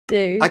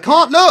do. I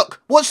can't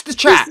look. Watch the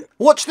chat.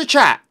 Watch the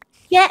chat.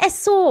 Get a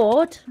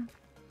sword.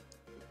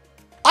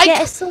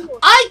 Get a sword.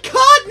 I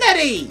can't,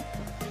 Nettie.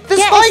 The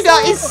Get a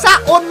spider is sword.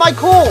 sat on my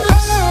corpse.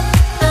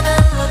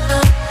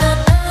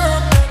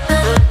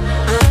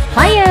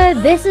 Hiya,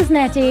 this is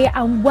Nettie,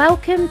 and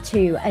welcome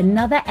to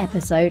another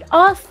episode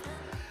of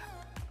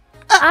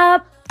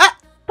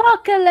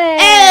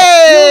Apocalypse.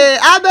 Hey,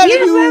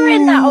 You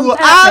ruin that on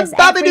purpose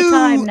every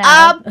time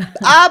now.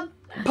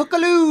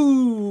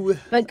 Apocalypse.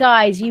 But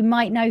guys, you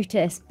might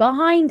notice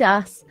behind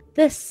us,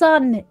 the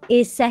sun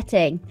is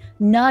setting.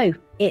 No,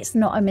 it's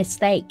not a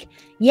mistake.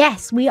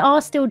 Yes, we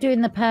are still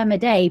doing the perma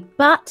day,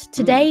 but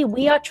today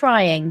we are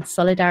trying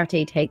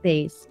Solidarity. Take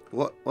these.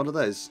 What are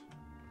those?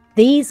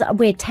 These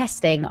we're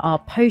testing our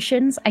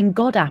potions and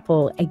God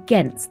Apple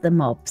against the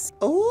mobs.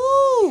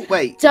 Oh,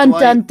 wait. Dun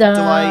dun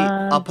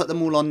dun. I'll put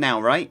them all on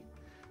now, right?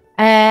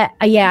 Yeah,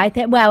 I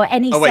think. Well,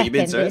 any wait, you've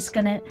been second serious? it's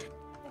gonna.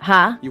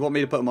 Huh? You want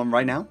me to put them on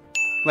right now?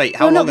 Wait,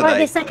 how Well, long not are right they?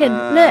 this second.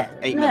 8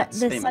 look, minutes.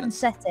 the 8 sun's minutes.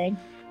 setting.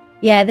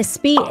 Yeah, the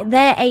speed.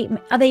 They're 8.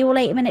 Are they all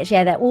 8 minutes?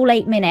 Yeah, they're all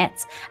 8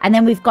 minutes. And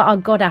then we've got our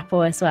God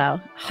Apple as well.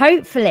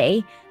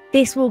 Hopefully,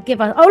 this will give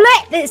us. Oh,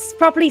 look, it's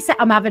properly set.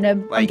 I'm having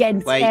them. I'm getting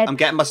scared. I'm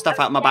getting my stuff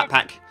out of my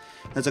backpack.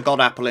 There's a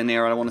God Apple in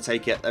here, and I want to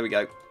take it. There we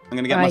go. I'm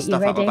gonna get my Right, you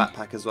stuff out of my ready?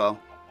 backpack as well.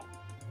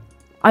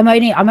 I'm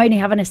only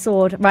having a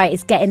sword. Right,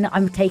 it's getting.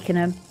 I'm taking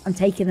them. I'm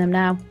taking them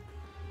now.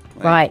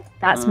 Wait, Right,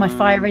 that's my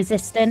fire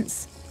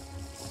resistance,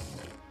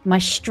 my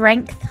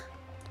strength,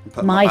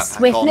 put my backpack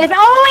swiftness. on.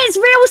 Oh, it's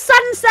real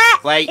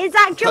sunset. Wait, It's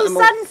actual put them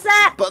all-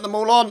 sunset. Put them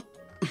all on.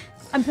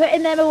 I'm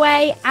putting them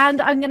away,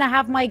 and I'm gonna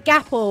have my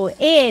gapple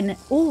in.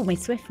 Oh, my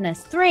swiftness.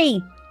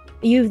 3.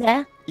 Are you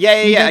there? Yeah.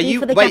 Are ready you?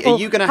 for the Wait, gapple? are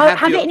you gonna have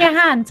have it in your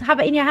hand? Have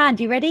it in your hand.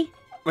 You ready?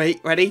 Wait,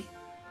 ready?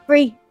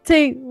 3,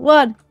 2,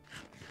 1.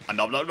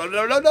 No.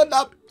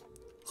 Here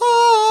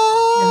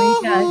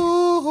we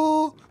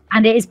go.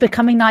 And it is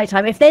becoming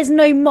nighttime. If there's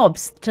no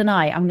mobs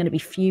tonight, I'm gonna be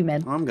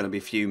fuming. I'm gonna be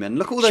fuming.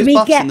 Look at all Should those we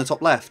buffs get- in the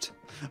top left.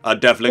 A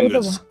death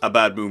lingers, a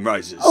bad moon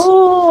rises.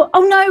 Oh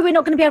no, we're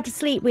not gonna be able to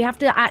sleep. We have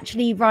to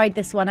actually ride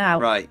this one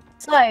out. Right.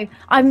 So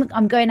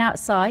I'm going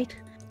outside.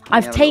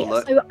 I've have a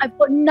little taken. So I've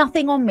got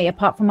nothing on me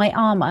apart from my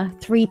armor,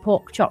 3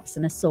 pork chops,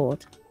 and a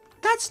sword.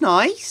 That's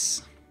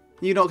nice.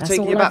 You're not That's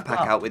taking your all I've backpack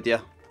got. out with you?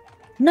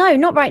 No,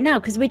 not right now,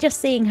 because we're just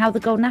seeing how the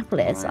golden apple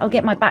is. I'll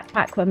get my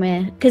backpack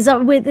when because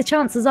the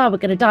chances are we're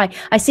gonna die.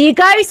 I see a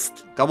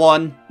ghost. Come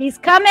on. He's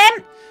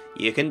coming.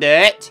 You can do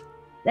it.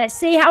 Let's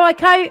see how I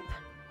cope.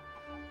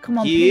 Come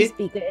on, Yeah. please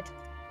be good.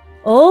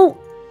 Oh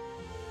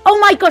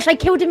my gosh! I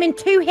killed him in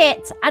 2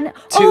 hits, and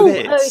Two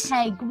hits?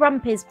 okay,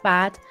 Grump is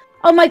bad.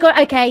 Oh my god.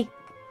 Okay,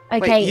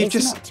 Wait, you it's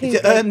just not too you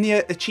good. earned the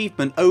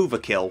achievement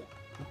overkill.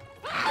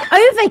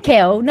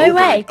 Overkill. No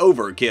way.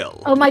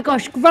 Overkill. Oh my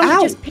gosh, Grump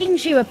Ow. just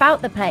pings you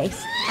about the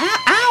place.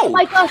 Ow! Oh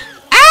my gosh.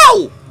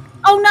 Ow!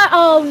 Oh no.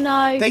 Oh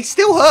no. They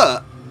still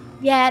hurt.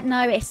 Yeah,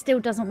 no, it still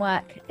doesn't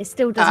work. It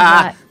still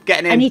doesn't work.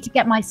 Getting in. I need to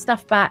get my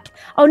stuff back.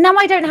 Oh, now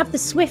I don't have the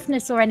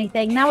swiftness or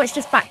anything. Now it's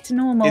just back to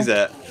normal. Is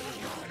it?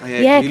 Oh,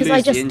 Yeah, you 'cause lose I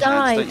the just enchants,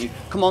 died. don't you?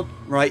 Come on.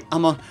 Right,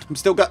 I'm on. I'm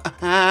still got.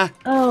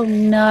 Oh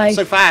no.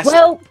 So fast.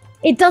 Well,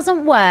 it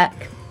doesn't work.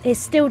 It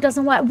still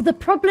doesn't work. The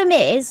problem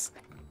is,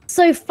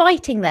 so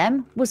fighting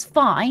them was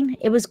fine.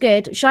 It was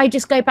good. Should I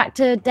just go back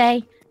to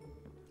day?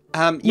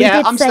 Yeah,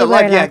 did I'm say still we're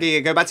alive. Yeah, allowed- yeah,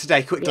 go back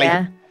today quickly.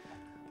 Yeah.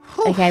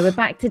 Okay, we're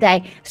back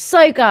today.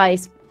 So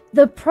guys,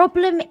 the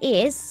problem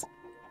is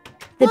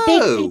the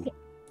Whoa. big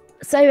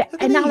so at these.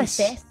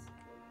 analysis.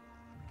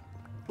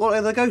 What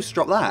are the ghosts?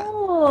 Drop that.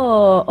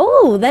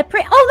 Oh, they're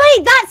pretty. Oh,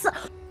 wait, that's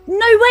no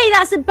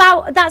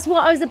way. That's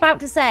what I was about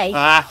to say.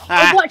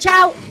 Oh, watch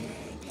out.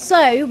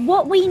 So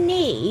what we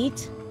need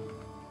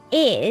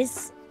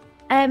is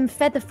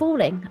feather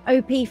falling.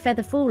 OP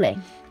feather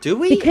falling. Do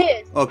we?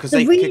 Because Oh, because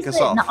the they kick us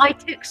reason off. I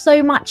took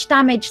so much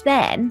damage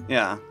then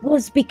Yeah.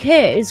 was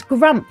because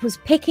Grump was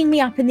picking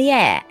me up in the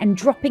air and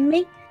dropping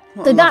me.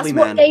 What So a that's lovely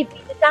what man. gave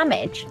me the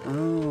damage.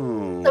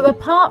 Oh. So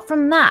apart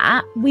from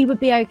that, we would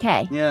be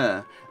okay.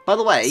 Yeah. By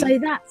the way, So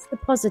that's the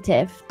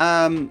positive.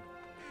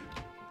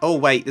 Oh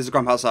wait, there's a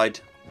Grump outside.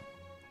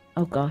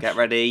 Oh gosh. Get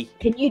ready.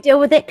 Can you deal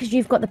with it? Because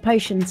you've got the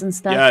potions and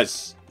stuff.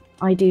 Yes.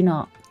 I do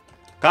not.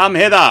 Come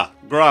hither,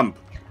 Grump.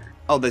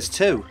 Oh, there's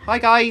 2. Hi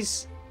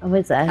guys. Oh,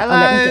 is there? Hello. Oh,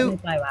 let me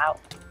get my bow out.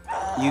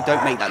 You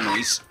don't make that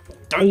noise.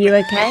 Don't Are you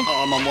make- okay?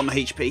 Oh, I'm on 1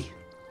 HP.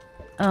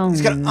 Oh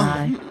He's gonna.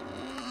 no.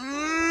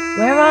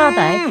 Where are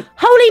they?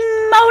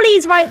 Holy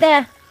moly's right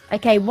there.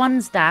 Okay,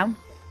 one's down.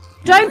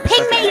 Don't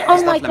ping me! Oh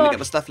my Let me get god.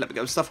 my stuff. Let me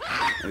get my stuff.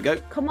 There we go.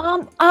 Come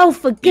on. Oh,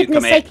 for You goodness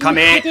come here. sake. Come are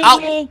you here. kidding Oh,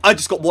 me? I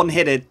just got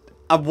 1-hitted.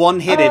 I'm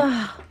 1-hitted.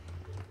 Oh,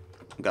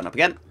 I'm going up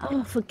again.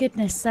 oh, for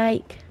goodness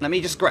sake. Let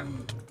me just grab.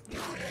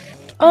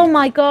 Oh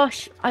my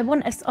gosh. I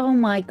want us. Oh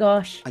my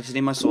gosh. I just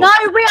need my sword. No,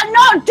 we are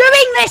not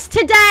doing this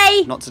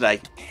today. Not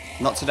today.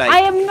 Not today. I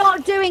am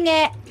not doing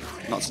it.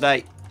 Not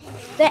today.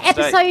 The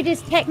episode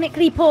is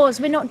technically paused.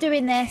 We're not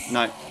doing this.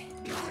 No.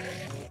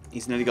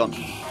 He's nearly gone.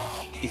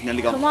 He's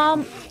nearly gone. Come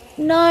on.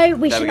 No, we There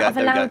we shouldn't go. have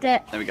There we allowed go.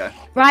 it. There we go.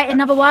 Right,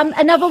 another one.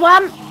 Another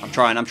one. I'm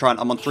trying.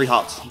 I'm on 3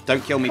 hearts.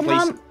 Don't kill me, Come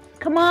please. on.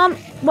 Come on.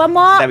 One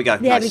more. There we go.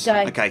 There nice. we go.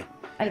 Okay.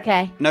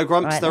 Okay. No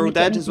grumps. Right, They're all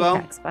dead as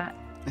well. Back.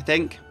 I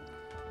think.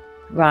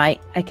 Right.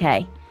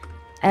 Okay.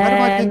 Where did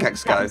my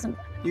pickaxe go?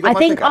 You got my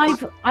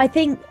pickaxe? I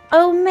think.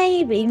 Oh,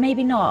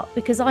 maybe not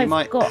because I've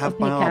might got have a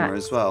my pickaxe armor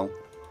as well.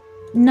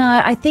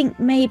 No, I think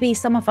maybe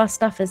some of our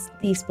stuff has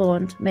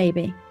despawned.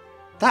 Maybe.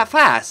 That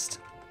fast?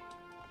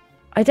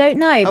 I don't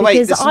know. Oh because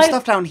wait, there's some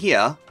stuff down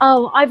here.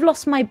 Oh, I've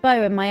lost my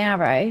bow and my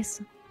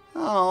arrows.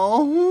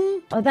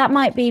 Oh. Oh, that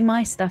might be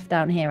my stuff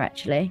down here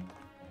actually.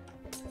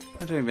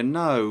 I don't even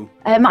know.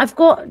 I've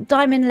got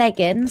diamond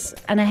leggings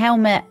and a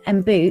helmet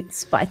and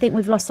boots, but I think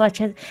we've lost our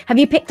chest. Have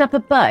you picked up a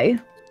bow and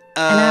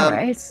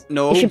arrows?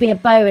 No. It should be a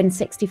bow and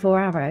 64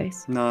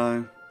 arrows.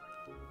 No.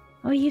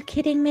 Oh, are you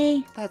kidding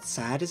me? That's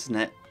sad, isn't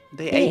it?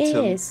 They ate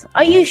them. It is.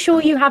 Are you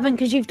sure you haven't?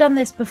 Because you've done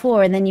this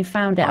before and then you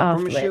found it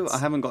afterwards. I promise you, I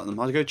haven't got them.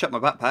 I'll go check my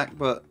backpack,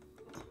 but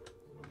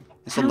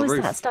it's on the roof. How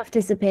has that stuff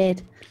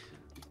disappeared?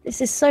 This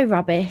is so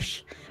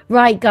rubbish.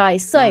 Right,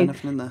 guys. So no,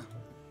 nothing in there.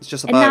 It's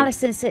just a bow.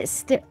 Analysis. It's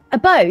still a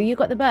bow. You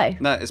got the bow.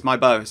 No, it's my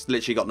bow. It's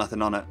literally got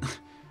nothing on it.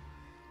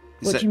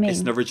 What do you mean? It's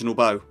an original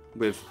bow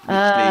with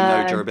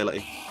literally no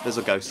durability. There's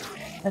a ghost.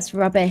 That's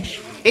rubbish.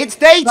 It's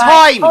daytime.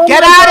 Right. Oh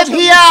Get out of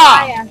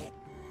here!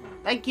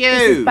 Thank you.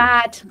 This is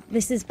bad.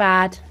 This is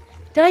bad.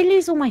 Did I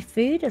lose all my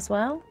food as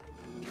well?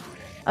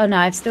 Oh no,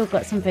 I've still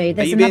got some food.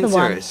 There's another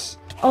one. Serious?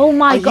 Oh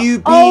my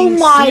god. Oh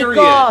my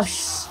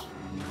gosh.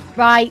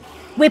 Right.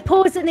 We're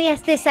pausing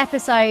this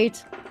episode.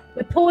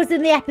 We're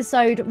pausing the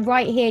episode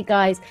right here,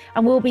 guys.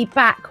 And we'll be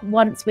back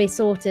once we're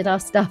sorted our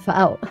stuff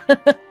out.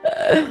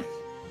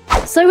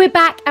 So we're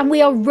back and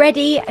we are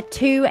ready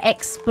to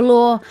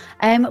explore.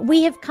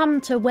 We have come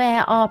to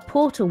where our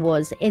portal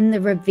was in the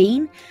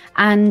ravine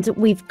and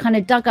we've kind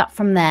of dug up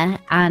from there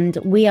and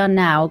we are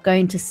now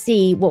going to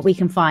see what we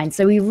can find.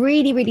 So we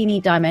really, really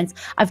need diamonds.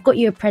 I've got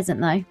you a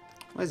present though.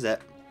 What is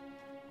it?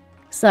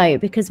 So,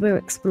 because we're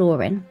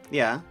exploring.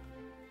 Yeah.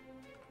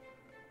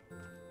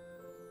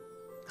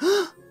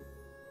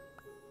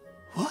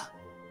 What?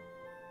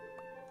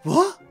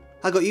 What?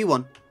 I got you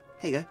one.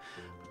 Here you go.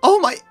 Oh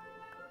my...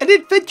 An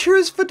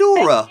adventurer's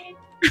fedora.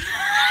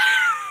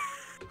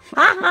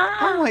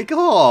 Oh my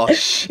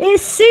gosh. It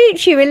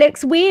suits you. It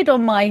looks weird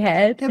on my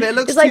head. Yeah, but it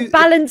looks it's like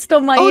balanced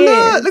on my ears.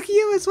 Oh look at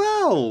you as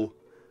well.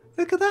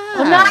 Look at that.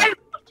 Oh no,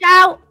 watch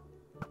out.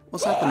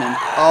 What's happening?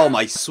 Oh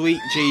my sweet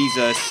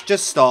Jesus.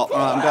 Just stop.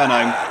 Alright, I'm going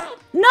home.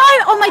 No!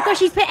 Oh my gosh,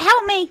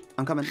 help me!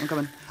 I'm coming.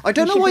 I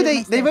don't know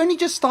why they've only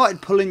just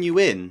started pulling you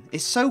in.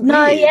 It's so weird.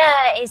 No,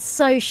 yeah, it's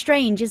so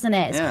strange, isn't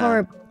it? It's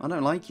horrible. I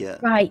don't like it.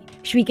 Right,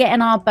 should we get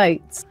in our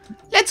boats?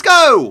 Let's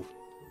go!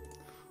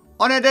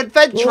 On an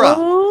adventure!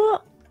 Ooh,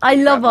 I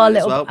love our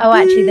little... Well. Oh,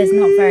 actually, there's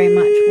not very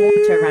much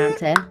water around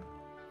here.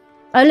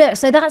 Oh, look,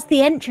 so that's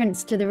the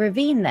entrance to the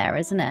ravine there,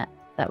 isn't it?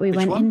 That we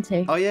went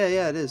into. Oh, yeah,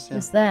 it is. Yeah.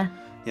 Just there.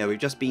 Yeah, we've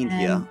just been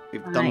here.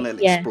 We've done a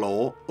little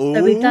explore. Ooh,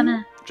 so we've done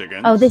a...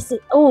 Chickens. Oh, this is...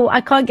 Oh,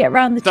 I can't get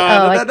around the...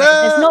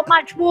 there's not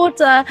much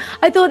water.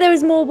 I thought there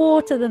was more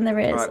water than there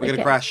is. Right, we're going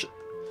to crash.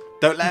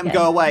 Don't let him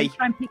go away.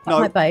 Try and pick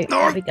up my boat. No.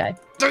 There we go.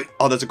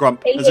 Oh, there's a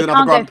grump. There's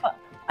another grump.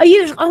 Are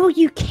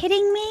you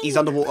kidding me? He's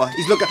underwater.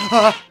 He's looking...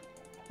 Ah.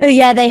 Oh,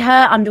 yeah, they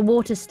hurt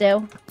underwater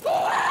still.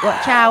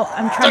 Watch out.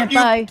 I'm trying to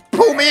bow.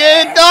 Pull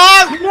me in.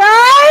 No!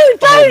 No,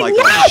 don't. Oh, my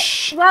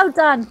gosh. Well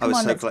done. Come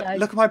on, let's go.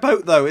 Look at my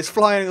boat, though. It's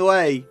flying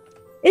away.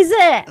 Is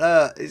it?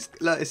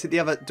 It's at the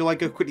other... Do I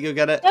quickly go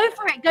get it?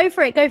 Go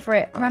for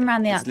it. Run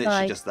around the outside. It's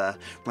literally just there.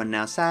 Run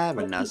outside,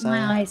 run outside.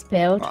 My eyes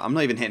peeled. Right, I'm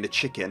not even hitting the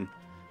chicken.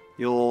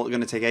 You're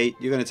gonna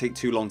take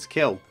too long to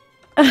kill.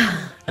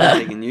 I'm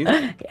taking you.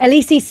 At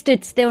least he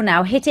stood still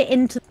now. Hit it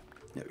into...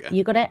 There we go.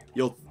 You got it?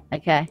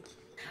 Okay.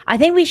 I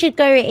think we should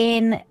go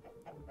in...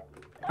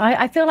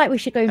 I feel like we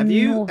should go Have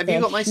you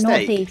got my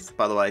steak, northeast.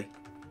 by the way?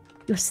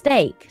 Your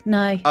steak?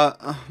 No.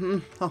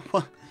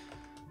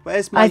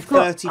 Where's my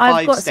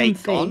 35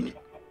 steak gone?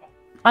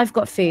 I've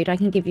got food. I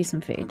can give you some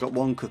food. I've got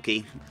one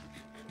cookie.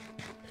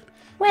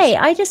 Wait,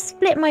 I just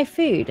split my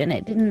food and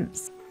it didn't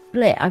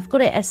split. I've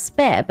got it as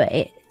spare, but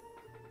it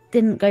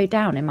didn't go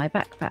down in my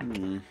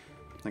backpack.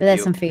 But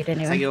there's some food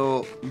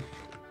anyway.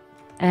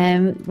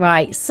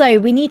 Right, so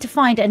we need to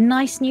find a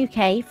nice new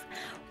cave.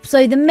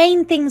 So the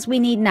main things we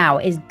need now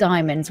is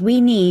diamonds.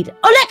 We need...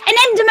 Oh, look! An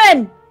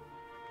Enderman!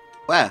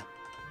 Where?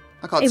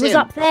 I can't see him. It was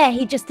up there.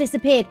 He just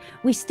disappeared.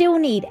 We still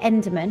need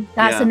Enderman.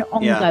 That's an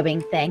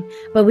ongoing thing.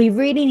 But we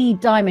really need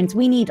diamonds.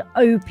 We need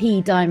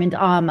OP diamond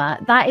armor.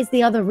 That is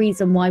the other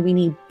reason why we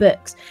need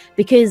books.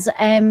 Because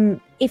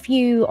if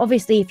you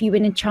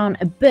enchant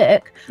a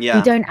book,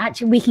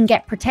 we can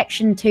get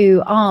protection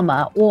to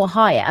armor or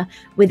higher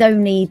with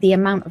only the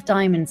amount of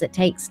diamonds it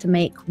takes to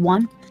make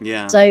one.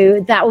 Yeah. So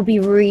that would be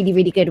really,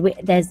 really good.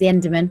 There's the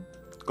Enderman.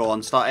 Go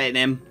on, start hitting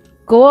him.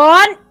 Go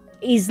on.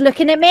 He's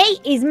looking at me.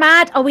 He's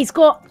mad. Oh, he's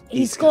got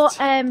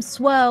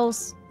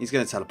swirls. He's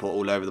going to teleport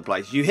all over the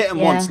place. You hit him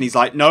once and he's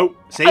like, no.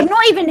 See? I've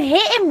not even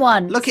hit him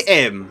once. Look at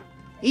him.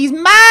 He's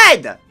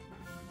mad.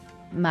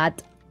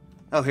 Mad.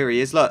 Oh, here he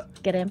is.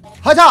 Look. Get him.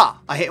 Huzzah!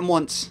 I hit him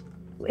once.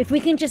 If we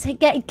can just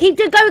go.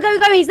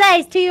 He's there.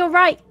 He's to your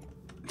right.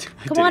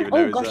 Come on.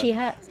 Oh gosh, he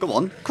hurts. Come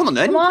on. Come on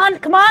then. Come on.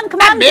 Come on. Come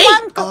on. Me?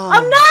 Come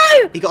on.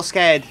 Oh no! He got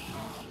scared.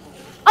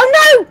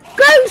 Oh no!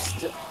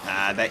 Ghost!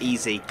 Ah, they're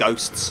easy.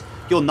 Ghosts.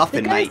 You're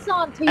nothing, The mate. ghosts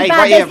aren't too Hey, bad.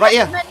 right here, right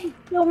here. Here.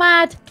 Still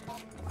mad.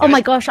 Oh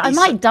my gosh, I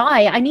might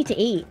die. I need to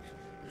eat.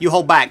 You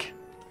hold back.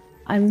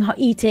 I'm not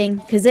eating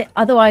because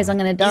otherwise I'm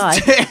gonna die.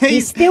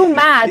 He's still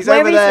mad. He's Where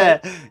over is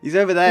there. he? He's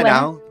over there Where?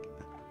 now.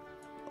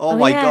 Oh, Oh,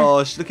 my yeah.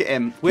 gosh, look at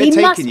him. We're He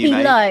taking must you, be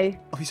mate. low.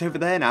 Oh, he's over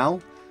there now.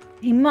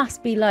 He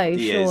must be low,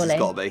 He is. surely. He's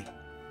got to be.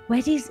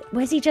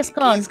 Where's he just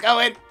gone? He's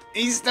going.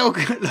 He's still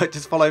good. Look,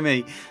 just follow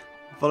me.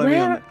 Follow me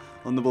Where?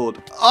 on the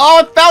board. Oh,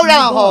 I fell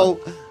down a hole.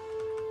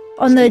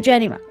 On the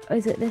journey map. Oh,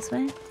 is it this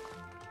way?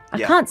 I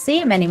Yeah. can't see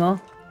him anymore.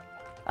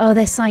 Oh,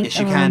 there's something. Yes,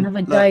 you can. Another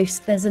Look.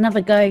 ghost. There's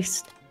another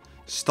ghost.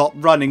 Stop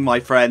running, my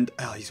friend.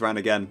 Oh, he's ran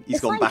again. He's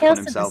There's gone something back on else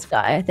in himself. the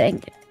sky, I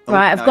think. Oh,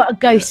 Right, I've no. got a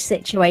ghost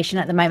situation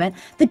at the moment.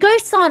 The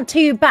ghosts aren't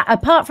too bad,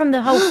 apart from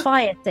the whole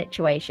fire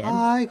situation.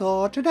 I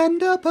got an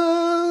ender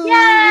pearl.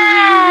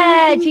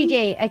 Yeah,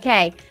 GG.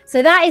 Okay,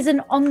 so that is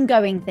an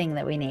ongoing thing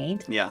that we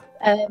need. Yeah.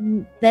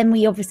 Then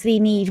we obviously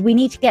need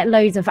to get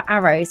loads of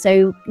arrows.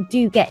 So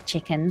do get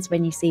chickens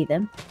when you see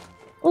them.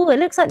 Oh, it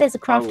looks like there's a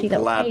I crafty will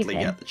little cave gladly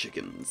here. get the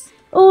chickens.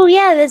 Oh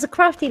yeah, there's a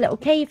crafty little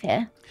cave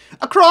here.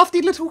 A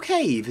crafty little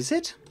cave, is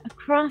it? A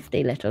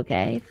crafty little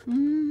cave.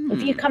 Mm.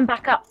 If you come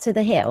back up to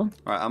the hill.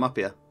 Right, I'm up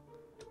here.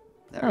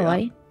 There Oh, we are are.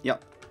 you?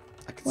 Yep.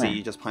 I can Where? see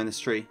you just behind this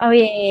tree. Oh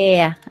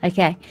yeah.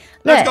 Okay.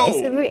 Let's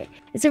Look, go.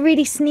 it's a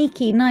really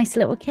sneaky, nice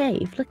little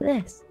cave. Look at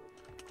this.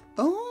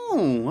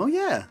 Oh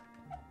yeah.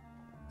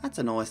 That's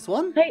a nice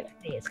one.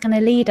 Hopefully, it's going to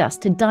lead us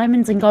to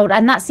diamonds and gold.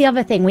 And that's the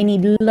other thing. We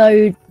need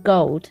loads of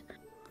gold.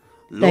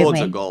 Loads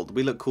we? of gold.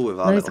 We look cool with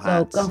our Loads of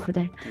little gold. hats. Gold for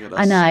day. Look at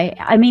I us. know.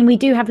 I mean, we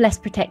do have less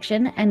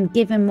protection, and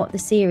given what the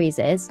series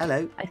is,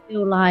 Hello. I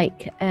feel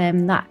like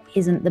that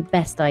isn't the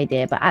best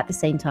idea. But at the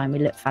same time, we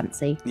look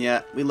fancy.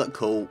 Yeah, we look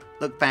cool.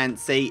 Look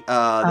fancy. This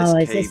Oh,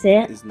 is cave this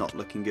it? is not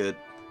looking good.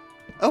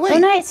 Oh wait. Oh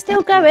no, it's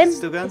still going. It's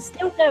still going? It's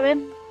still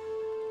going.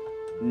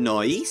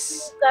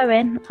 Nice.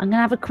 Going. I'm gonna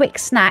have a quick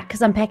snack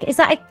because I'm pecking. Is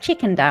that a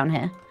chicken down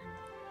here?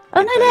 Oh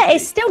It no, could look, be.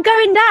 it's still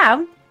going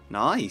down.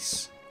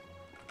 Nice.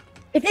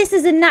 If this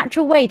is a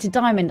natural way to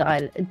Diamond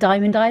Island,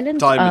 Diamond Island.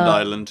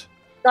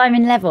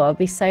 Diamond level, I'll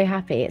be so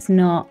happy. It's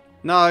not.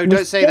 No, We're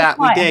don't say still that.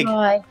 We quite dig.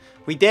 high.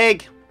 We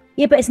dig.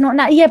 Yeah, but it's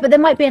not. Yeah, but there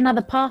might be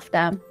another path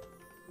down.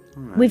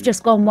 Alright. We've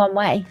just gone one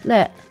way.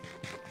 Look.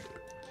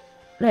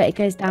 Look, it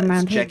goes down Let's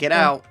round here. check it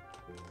out.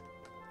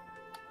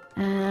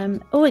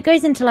 Oh, it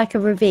goes into like a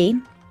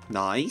ravine.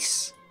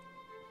 Nice.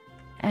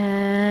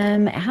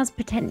 It has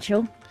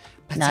potential.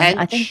 No, I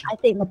Potential.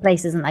 think the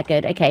place isn't that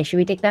good. Okay, should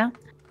we dig down?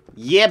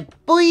 Yeah,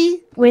 boy.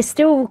 We're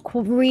still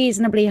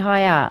reasonably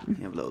high up. Let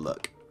me have a little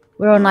look.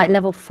 We're on like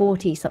level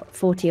 40,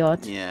 40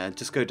 odd. Yeah,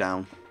 just go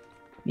down.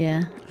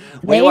 Yeah.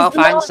 We There will is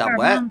find lava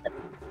somewhere. around them,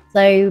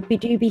 so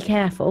do be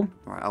careful.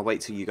 Alright, I'll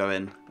wait till you go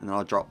in and then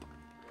I'll drop.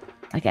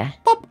 Okay.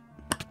 Pop.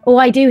 Oh,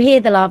 I do hear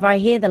the lava. I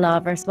hear the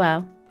lava as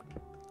well.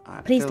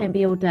 Alright, Please cool. don't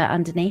be all dirt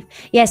underneath.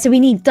 Yeah, so we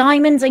need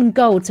diamonds and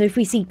gold. So if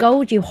we see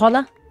gold, you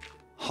holler.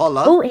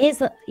 Holla. Oh, here's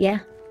the... Yeah.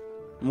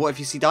 What if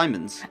you see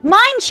diamonds?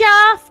 Mine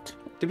shaft!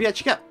 Did we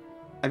actually get...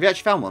 Have you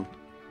actually found one?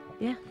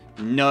 Yeah.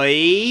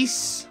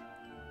 Nice.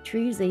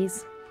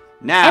 Truesies.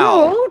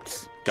 Now,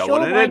 Emeralds? go Sure,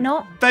 on why an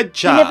not?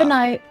 adventure. You never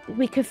know.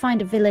 We could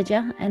find a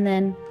villager and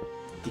then...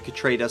 You could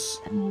trade us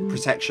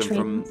protection trade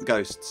from us.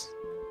 ghosts.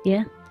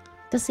 Yeah.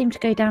 Does seem to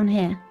go down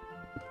here.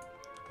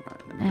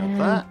 Right, let me grab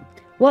that.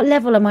 What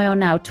level am I on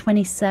now?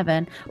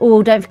 27.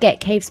 Oh, don't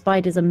forget, cave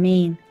spiders are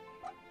mean.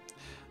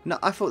 No,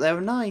 I thought they were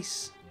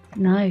nice.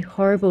 No,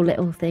 horrible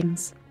little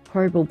things.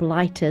 Horrible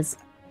blighters.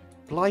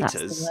 That's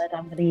Blighters. the word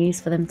I'm going to use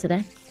for them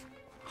today.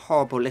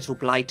 Horrible little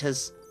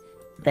blighters.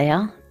 They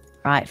are.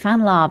 Right,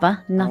 found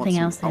lava. Nothing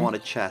else I here. want a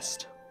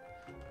chest.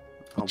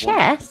 A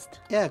chest?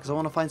 Yeah, because I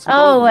want to find some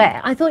Oh, gold.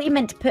 I thought you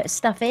meant to put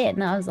stuff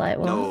in. I was like,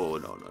 well...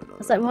 No. I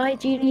was like, why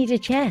do you need a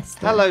chest?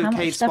 Hello, How much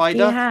cave stuff spider.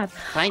 Do you have?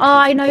 Thank Oh, you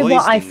I for know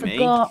what I poisoning me.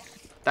 forgot.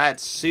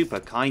 That's super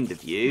kind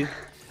of you.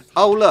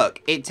 Oh,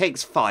 look. It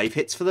takes 5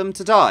 hits for them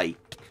to die.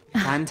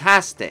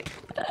 Fantastic.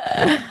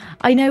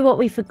 I know what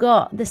we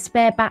forgot. The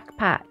spare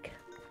backpack.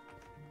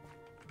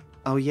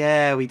 Oh,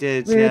 yeah, we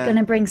did. We yeah. were going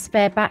to bring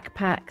spare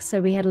backpacks,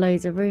 so we had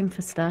loads of room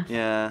for stuff.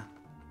 Yeah.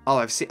 Oh,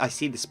 I see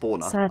the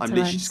spawner. Sad I'm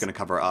literally times. just going to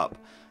cover it up.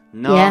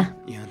 No. Yeah.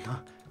 No.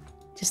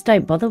 Just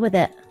don't bother with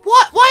it.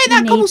 What? Why ain't Who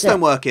that needs cobblestone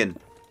it? working?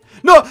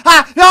 No!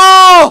 Ah!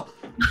 No!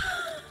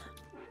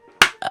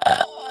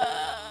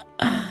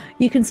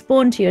 You can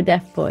spawn to your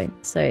death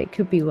point, so it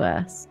could be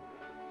worse.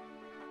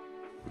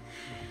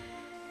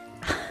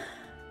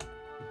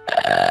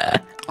 I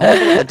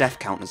wonder what the death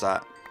count is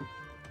at.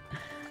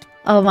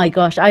 Oh my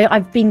gosh,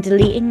 I've been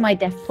deleting my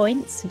death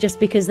points just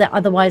because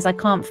otherwise I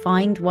can't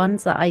find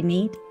ones that I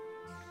need.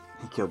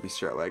 He killed me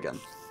straight away again.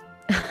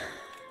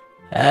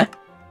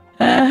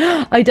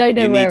 I don't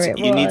know where it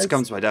was. You need to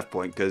come to my death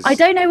point because I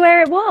don't know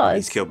where it was.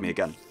 he's killed me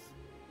again.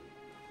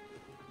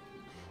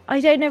 I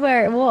don't know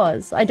where it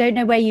was. I don't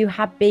know where you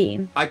have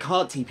been. I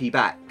can't TP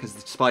back because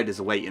the spiders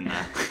are waiting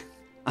there.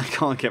 I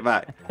can't get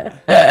back.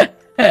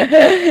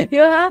 You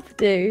have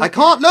to. I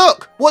can't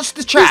look. Watch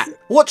the chat.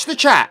 Watch the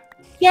chat.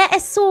 Get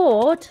a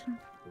sword.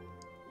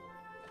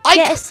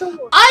 Get a sword.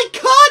 I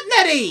can't,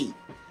 Nettie.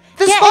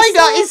 The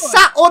spider is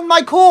sat on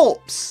my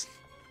corpse.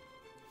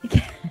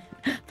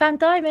 Found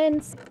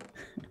diamonds.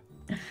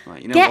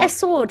 Right, you know Get a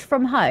sword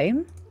from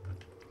home.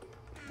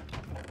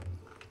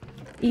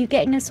 Are you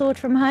getting a sword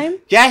from home?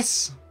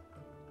 Yes.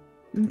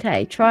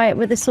 Okay, try it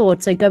with a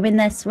sword. So go in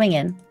there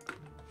swinging.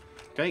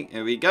 Okay,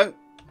 here we go.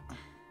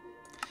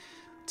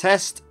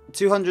 Test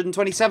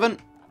 227.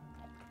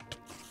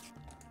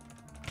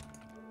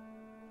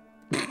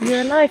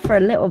 You're alive for a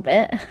little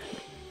bit.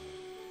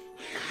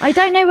 I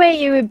don't know where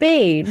you had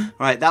been.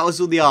 Right, that was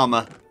all the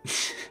armor.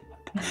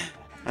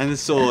 And the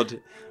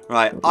sword.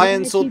 Right,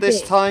 iron sword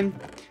this time.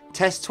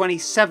 Test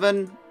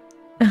 27.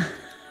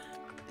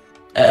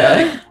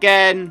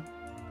 Again.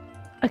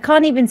 I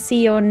can't even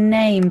see your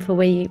name for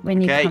when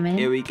you come in. Okay,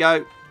 here we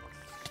go.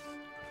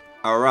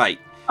 Alright.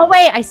 Oh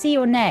wait, I see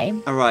your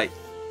name. Alright.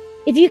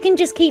 If you can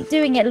just keep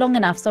doing it long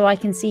enough so I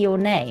can see your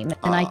name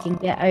and I can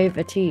get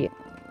over to you.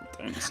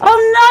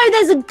 Oh no,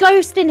 there's a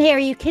ghost in here. Are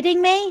you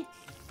kidding me?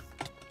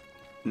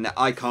 No,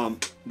 I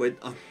can't. Wait.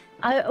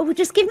 Oh,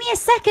 just give me a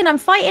second. I'm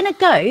fighting a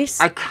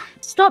ghost.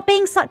 Stop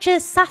being such a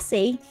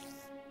sassy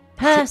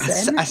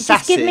person. A sassy?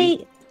 Just give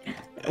me...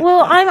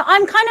 Well,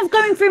 I'm kind of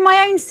going through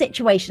my own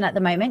situation at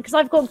the moment because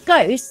I've got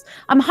ghosts.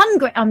 I'm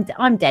hungry.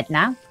 I'm dead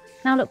now.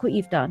 Now look what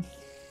you've done.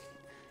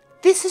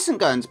 This isn't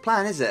going to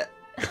plan, is it?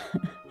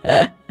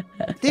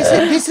 This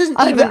isn't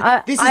even.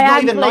 This is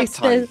not even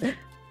nighttime.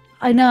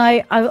 I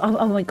know.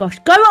 Oh my gosh!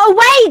 Go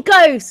away,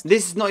 ghost!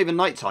 This is not even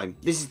nighttime.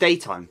 This is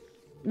daytime.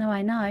 No,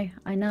 I know.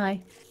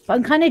 But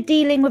I'm kind of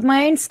dealing with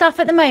my own stuff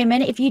at the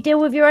moment. If you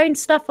deal with your own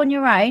stuff on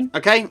your own.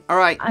 Okay. All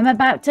right. I'm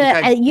about to.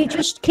 Okay. You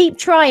just keep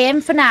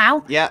trying for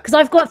now. Yeah. Because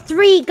I've got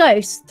 3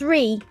 ghosts.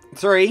 Three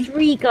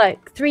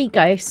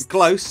ghosts.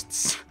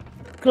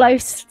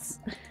 Ghosts.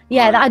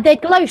 Yeah, right. They're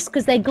ghosts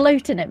because they're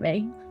gloating at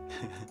me.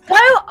 Go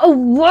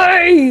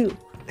away!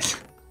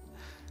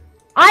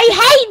 I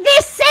hate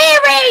this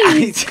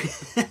series!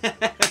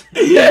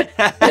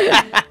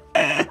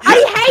 I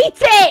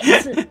hate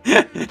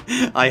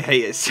it! I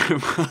hate it so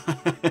much.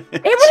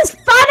 It was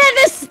fun at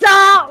the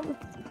start!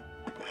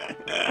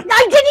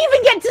 I didn't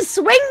even get to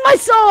swing my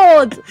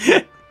sword!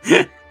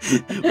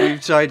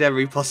 We've tried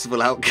every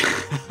possible outcome.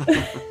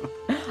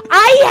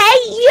 I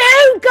hate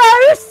you,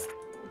 ghost!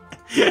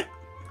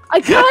 I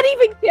can't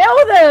even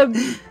kill them!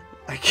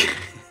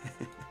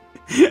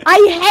 I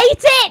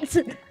hate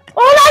it!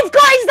 All I've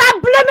got is that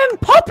bloomin'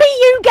 poppy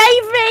you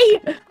gave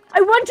me!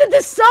 I wanted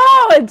the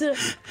sword!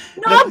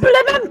 Not a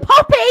bloomin'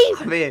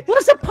 poppy!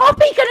 What's a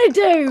poppy gonna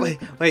do?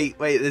 Wait,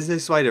 there's no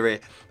spider here.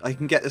 I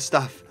can get the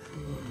stuff.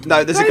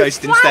 No, there's a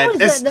ghost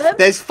instead.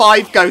 There's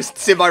 5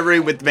 ghosts in my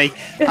room with me.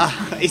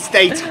 It's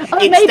daytime. Oh,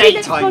 it's maybe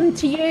daytime. They've gone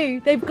to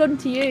you. They've gone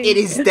to you. It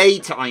is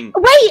daytime.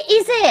 Wait,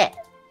 is it?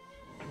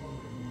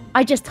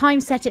 I just time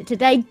set it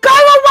today. Go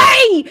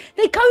away!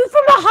 They come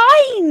from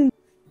behind!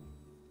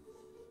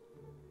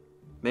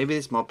 Maybe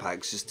this mod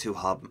pack's just too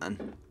hard,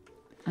 man.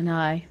 I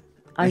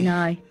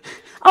know.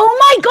 Oh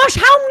my gosh,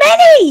 how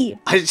many?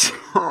 It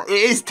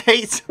is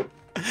daytime.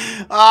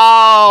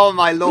 Oh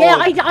my lord.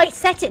 Yeah, I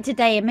set it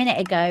today a minute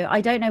ago.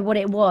 I don't know what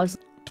it was.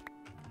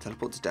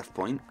 Teleport to death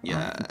point.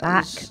 Yes.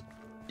 Back.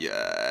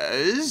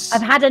 Yes.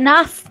 I've had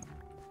enough.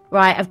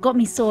 Right, I've got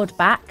my sword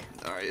back.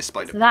 Alright, a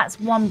spider. So that's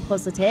 1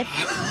 positive.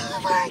 Oh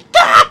my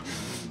god!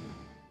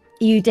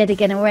 Are you dead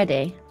again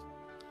already?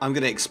 I'm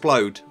gonna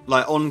explode.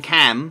 Like on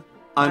cam,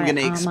 I'm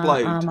gonna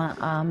explode.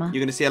 Armor.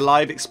 You're gonna see a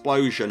live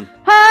explosion.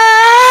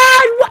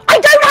 I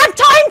don't have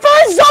time for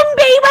a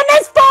zombie when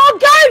there's 4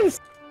 ghosts!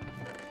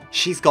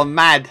 She's gone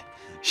mad.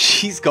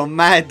 She's gone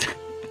mad.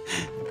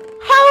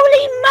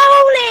 Holy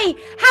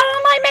moly! How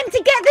am I meant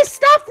to get this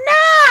stuff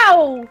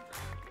now?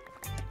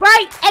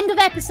 Right, end of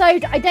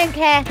episode. I don't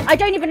care. I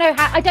don't even know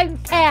how. I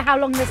don't care how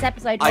long this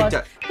episode was.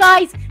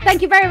 Guys,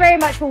 thank you very, very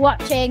much for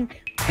watching.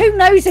 Who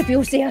knows if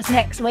you'll see us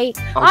next week?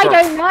 I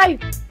don't know.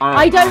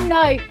 I don't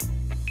know.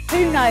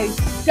 Who knows?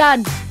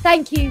 Done.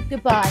 Thank you.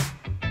 Goodbye.